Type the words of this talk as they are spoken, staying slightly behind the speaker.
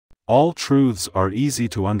All truths are easy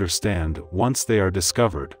to understand once they are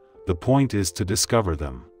discovered, the point is to discover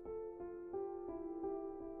them.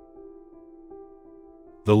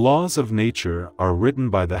 The laws of nature are written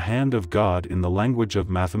by the hand of God in the language of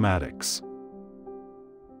mathematics.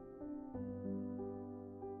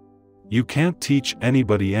 You can't teach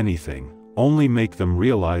anybody anything, only make them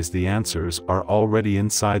realize the answers are already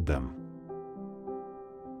inside them.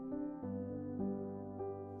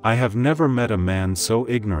 I have never met a man so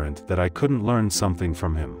ignorant that I couldn't learn something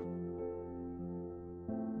from him.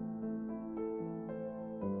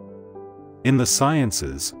 In the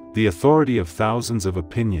sciences, the authority of thousands of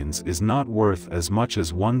opinions is not worth as much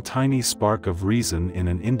as one tiny spark of reason in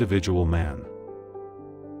an individual man.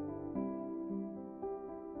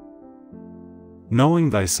 Knowing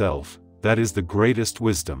thyself, that is the greatest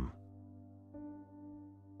wisdom.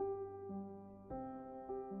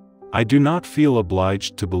 I do not feel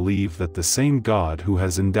obliged to believe that the same God who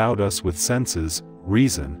has endowed us with senses,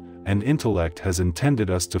 reason, and intellect has intended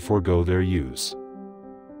us to forego their use.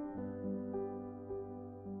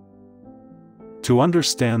 To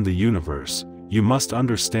understand the universe, you must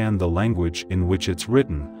understand the language in which it's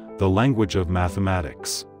written, the language of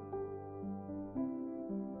mathematics.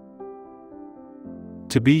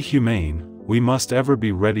 To be humane, we must ever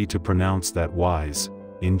be ready to pronounce that wise,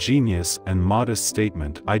 ingenious and modest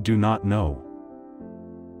statement, I do not know.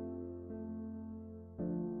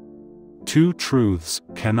 Two truths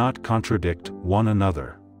cannot contradict one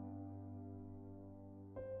another.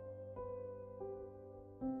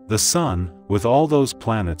 The sun, with all those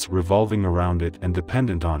planets revolving around it and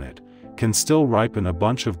dependent on it, can still ripen a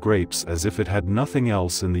bunch of grapes as if it had nothing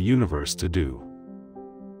else in the universe to do.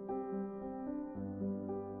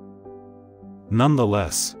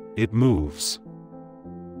 Nonetheless, it moves.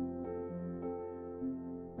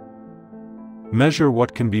 Measure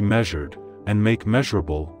what can be measured, and make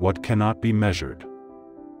measurable what cannot be measured.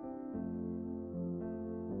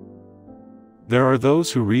 There are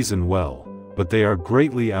those who reason well, but they are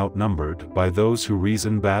greatly outnumbered by those who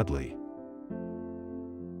reason badly.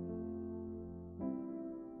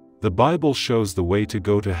 The Bible shows the way to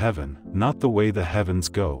go to heaven, not the way the heavens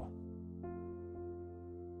go.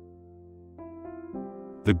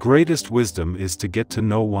 The greatest wisdom is to get to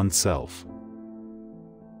know oneself.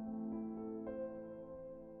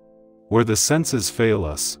 Where the senses fail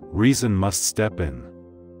us, reason must step in.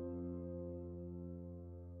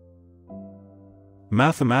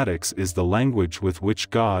 Mathematics is the language with which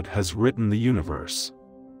God has written the universe.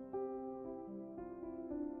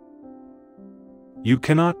 You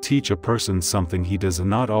cannot teach a person something he does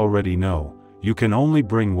not already know, you can only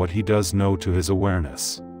bring what he does know to his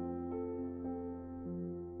awareness.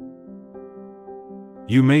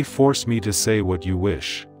 You may force me to say what you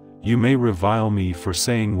wish, you may revile me for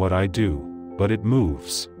saying what I do, but it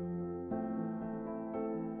moves.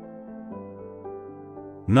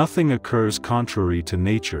 Nothing occurs contrary to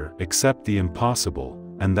nature except the impossible,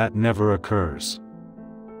 and that never occurs.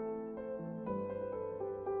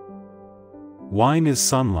 Wine is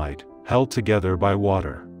sunlight, held together by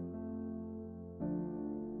water.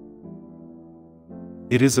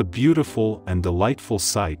 It is a beautiful and delightful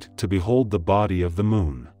sight to behold the body of the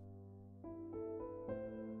moon.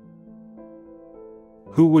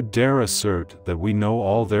 Who would dare assert that we know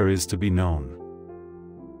all there is to be known?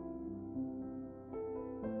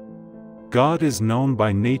 God is known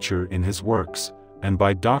by nature in His works, and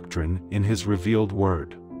by doctrine in His revealed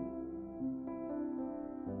word.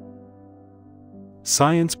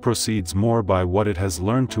 Science proceeds more by what it has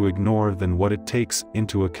learned to ignore than what it takes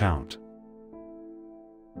into account.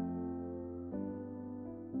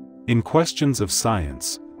 In questions of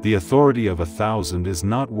science, the authority of 1,000 is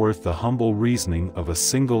not worth the humble reasoning of a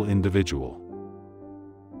single individual.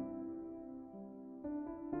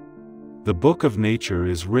 The book of nature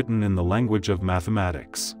is written in the language of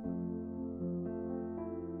mathematics.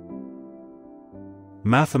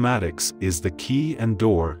 Mathematics is the key and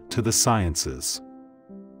door to the sciences.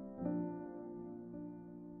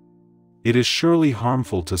 It is surely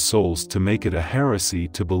harmful to souls to make it a heresy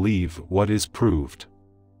to believe what is proved.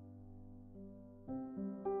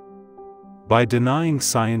 By denying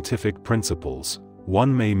scientific principles,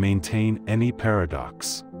 one may maintain any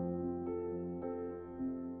paradox.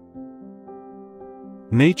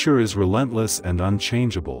 Nature is relentless and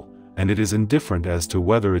unchangeable, and it is indifferent as to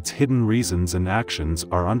whether its hidden reasons and actions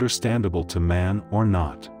are understandable to man or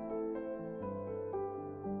not.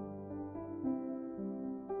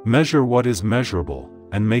 Measure what is measurable,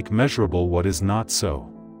 and make measurable what is not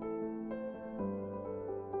so.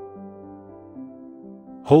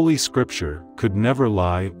 Holy Scripture could never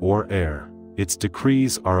lie or err. its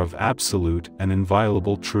decrees are of absolute and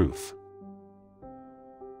inviolable truth.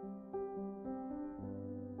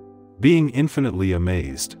 Being infinitely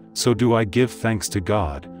amazed, so do I give thanks to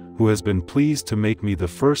God, who has been pleased to make me the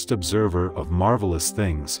first observer of marvelous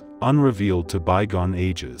things, unrevealed to bygone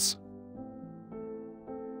ages.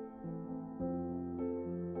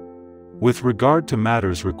 With regard to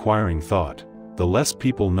matters requiring thought, the less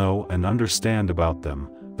people know and understand about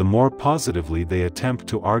them, the more positively they attempt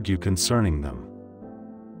to argue concerning them.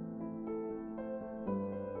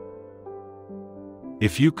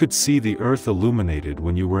 If you could see the earth illuminated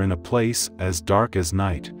when you were in a place as dark as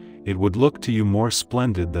night, it would look to you more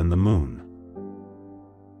splendid than the moon.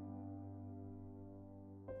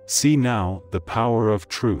 See now the power of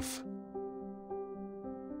truth.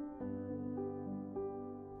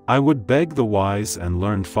 I would beg the wise and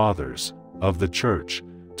learned fathers of the Church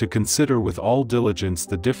to consider with all diligence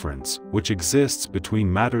the difference which exists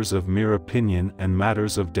between matters of mere opinion and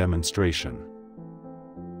matters of demonstration.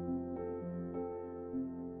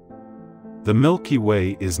 The Milky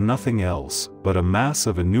Way is nothing else but a mass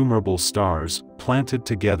of innumerable stars planted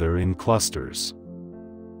together in clusters.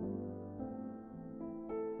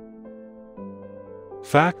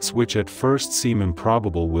 Facts which at first seem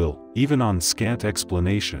improbable will, even on scant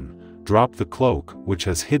explanation, drop the cloak which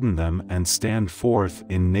has hidden them and stand forth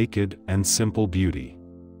in naked and simple beauty.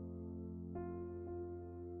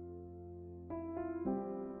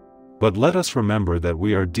 But let us remember that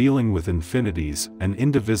we are dealing with infinities and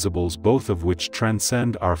indivisibles, both of which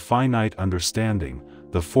transcend our finite understanding,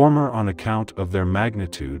 the former on account of their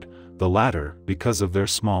magnitude, the latter because of their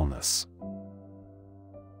smallness.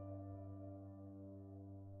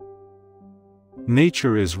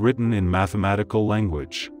 Nature is written in mathematical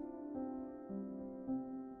language.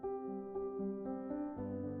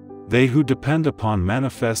 They who depend upon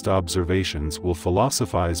manifest observations will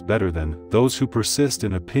philosophize better than those who persist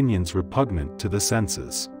in opinions repugnant to the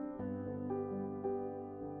senses.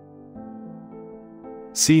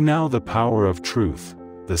 See now the power of truth,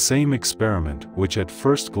 the same experiment which at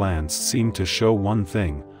first glance seemed to show one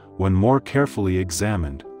thing, when more carefully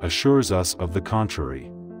examined, assures us of the contrary.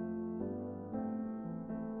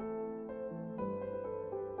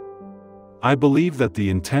 I believe that the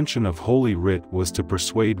intention of Holy Writ was to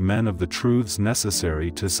persuade men of the truths necessary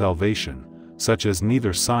to salvation, such as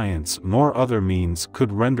neither science nor other means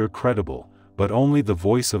could render credible, but only the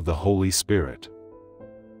voice of the Holy Spirit.